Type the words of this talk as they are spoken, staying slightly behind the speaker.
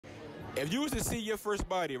If you was to see your first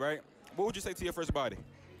body, right, what would you say to your first body?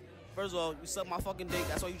 First of all, you suck my fucking dick.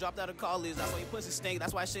 That's why you dropped out of college. That's why your pussy stink.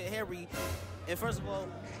 That's why shit hairy. And first of all,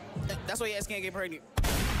 that's why your ass can't get pregnant.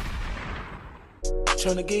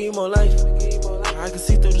 Tryna give you more life. I can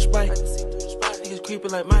see through the sprite. Niggas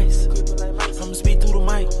creeping like mice. I'ma speed through the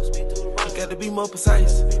mic. You got to be more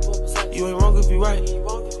precise. You ain't wrong if you right.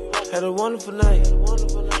 Had a wonderful night.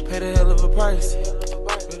 Paid a hell of a price.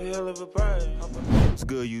 Paid a hell of a price. What's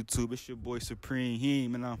good, YouTube? It's your boy Supreme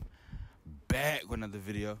Heem, and I'm back with another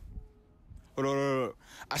video. Hold on.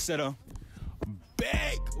 I said I'm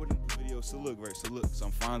back with another video. So look, right? So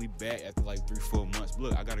I'm finally back after like 3-4 months. But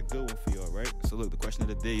look, I got a good one for y'all, right? So look, the question of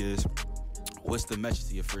the day is, what's the message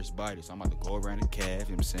to your first body? So I'm about to go around the calf,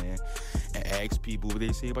 you know what I'm saying, and ask people what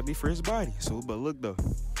they say about their first body. So, but look though,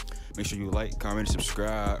 make sure you like, comment, and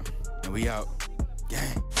subscribe, and we out.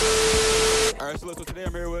 Gang. All right, so look, so today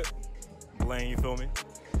I'm here with Blaine, you feel me?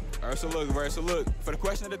 All right, so look, for the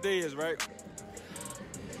question of the day is, right,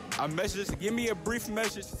 give me a brief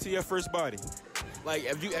message to your first body. Like,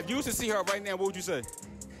 if you was to see her right now, what would you say?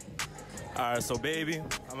 All right, so baby,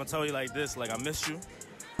 I'm gonna tell you like this, like I miss you,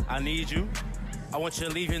 I need you, I want you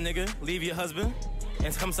to leave your nigga, leave your husband,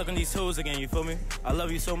 and come suck on these toes again, you feel me? I love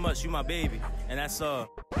you so much, you my baby, and that's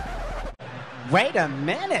Wait a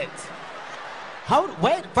minute.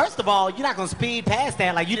 Wait, first of all, you're not gonna speed past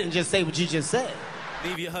that like you didn't just say what you just said.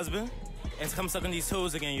 Leave your husband, and come suck on these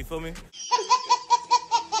toes again, you feel me?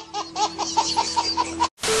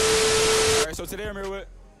 Alright, so today I'm here with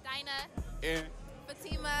Dinah and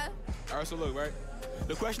Fatima. Alright, so look, right?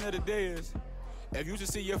 The question of the day is, if you was to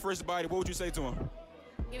see your first body, what would you say to him?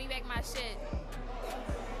 Give me back my shit.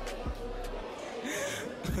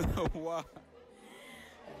 Why?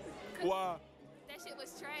 Why? That shit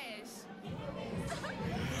was trash.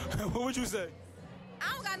 What would you say?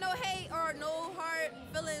 I don't got no hate or no hard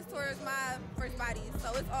feelings towards my first body,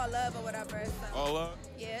 so it's all love or whatever. So. All love?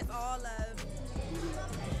 Yeah, it's all love.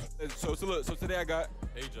 So look, so today I got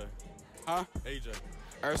AJ. Huh? AJ.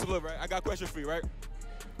 Alright, so look, right? I got a question for you, right?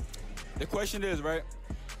 The question is, right?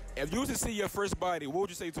 If you was to see your first body, what would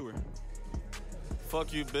you say to her?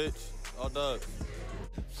 Fuck you, bitch. All dog.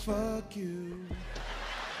 Fuck you.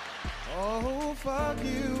 Oh, fuck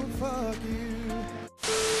you, fuck you.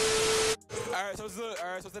 Alright,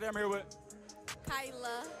 so today I'm here with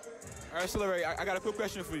Kyla. Alright, so look, right, I got a quick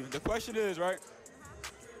question for you. The question is, right?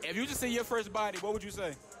 If you just see your first body, what would you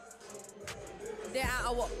say? That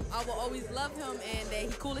I will always love him and that he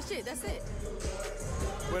cool as shit. That's it.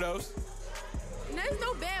 What else? There's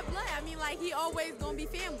no bad blood. I mean, like, he always gonna be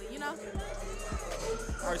family, you know?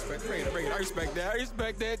 I respect it. I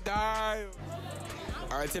respect that. Dive.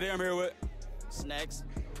 Alright, today I'm here with Snacks.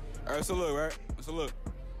 Alright, so look, right? So look,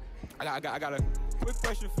 I got a quick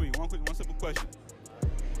question for you. One simple question.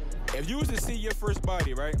 If you was to see your first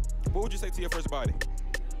body, right? What would you say to your first body?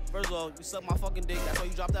 First of all, you suck my fucking dick. That's why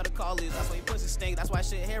you dropped out of college. That's why your pussy stink. That's why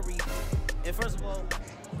shit hairy. And first of all,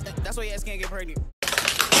 that's why your ass can't get pregnant.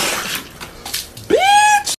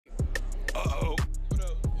 Bitch! Uh-oh.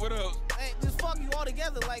 What else? Hey, just fuck you all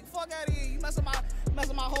together. Like, fuck out of here. You messing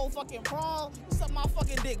my whole fucking prom. You suck my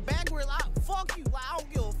fucking dick backwards. Fuck you. Like, I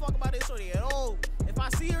don't give a fuck about this shorty at all. If I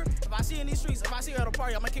see her in these streets, if I see her at a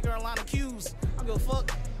party, I'm gonna kick her in a line of cues. I don't give a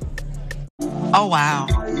fuck. Oh wow.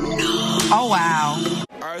 Oh wow.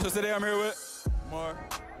 Alright, so today I'm here with Mar.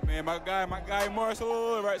 Man, my guy Mar. So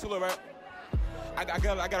look, right? I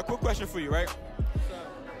got a quick question for you, right?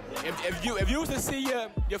 If you was to see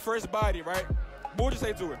your first body, right? What would you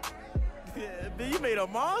say to her? Yeah, you made a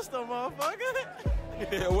monster, motherfucker.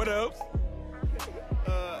 Yeah, what else?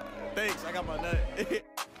 Thanks, I got my nut.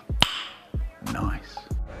 Nice.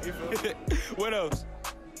 What else?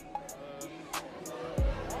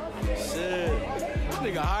 Shit. This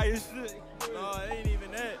nigga high as shit. No, it ain't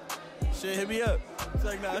even that. Shit, hit me up. It's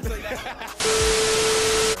like that.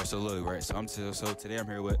 Alright, so look, right? So today I'm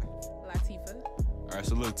here with Latifah. Alright,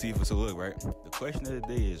 so look, Tifa. So look, right? The question of the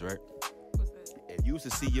day is, right? What's that? If you was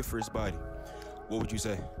to see your first body, what would you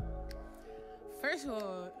say? First of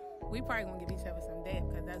all, we probably gonna give each other some dick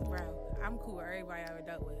because that's bro. I'm cool with everybody I ever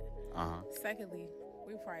dealt with. Secondly,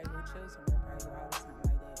 we probably gonna chill somewhere, probably go out or something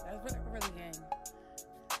like that. That's really gang.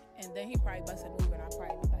 And then he probably bust a move and I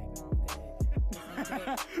probably be like, no, I'm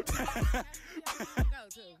good. Go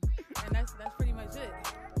too. And that's pretty much it.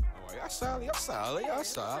 Oh, y'all solid.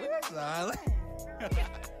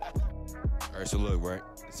 Alright, so look, right?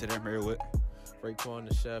 Today I'm here with Raekwon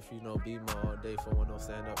the chef, you know, be my all day for one no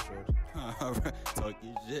stand up shorty. Alright, talk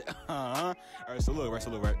your shit. Alright, so look,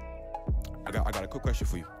 right? I got a quick question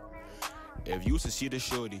for you. If you was to see the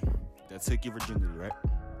shorty that took your virginity, right?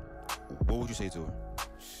 What would you say to her?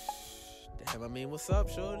 I mean, what's up,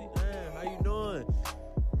 shorty? Man, how you doing?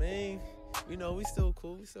 Man, you know, we still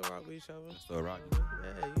cool. We still rock with each other. Still rock.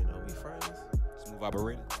 Yeah, you know, we friends. Smooth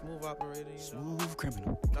operator. Smooth operator. Smooth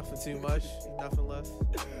criminal. Nothing too much, nothing less.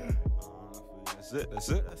 That's it. That's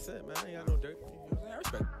it. That's it, man. I ain't got no dirt. I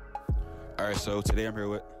respect. All right, so today I'm here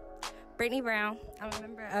with Brittany Brown. I'm a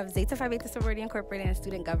member of Zeta Phi Beta Sorority Incorporated and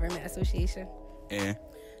Student Government Association. and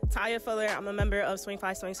Taya Fuller. I'm a member of Swing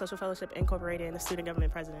 5 Swing Social Fellowship Incorporated and the Student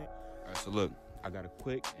Government President. all right, so look, I got a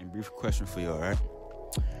quick and brief question for you, all right?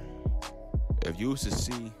 If you was to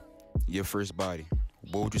see your first body,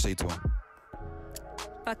 what would you say to him?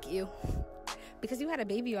 Fuck you. Because you had a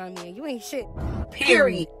baby on me and you ain't shit.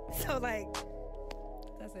 Period. So, like,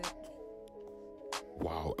 that's it.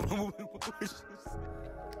 Wow.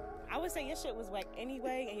 I would say your shit was whack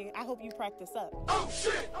anyway, and I hope you practice up.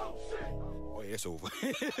 Oh, yeah, it's over.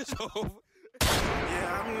 It's over.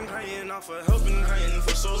 Yeah, I've been crying off for help, been crying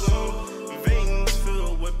for so long. Veins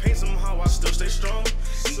filled with pain, somehow I still stay strong.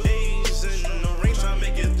 Days in the rain, trying to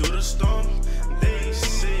make it through the storm. They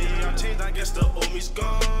say I changed, I guess the old me's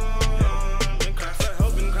gone.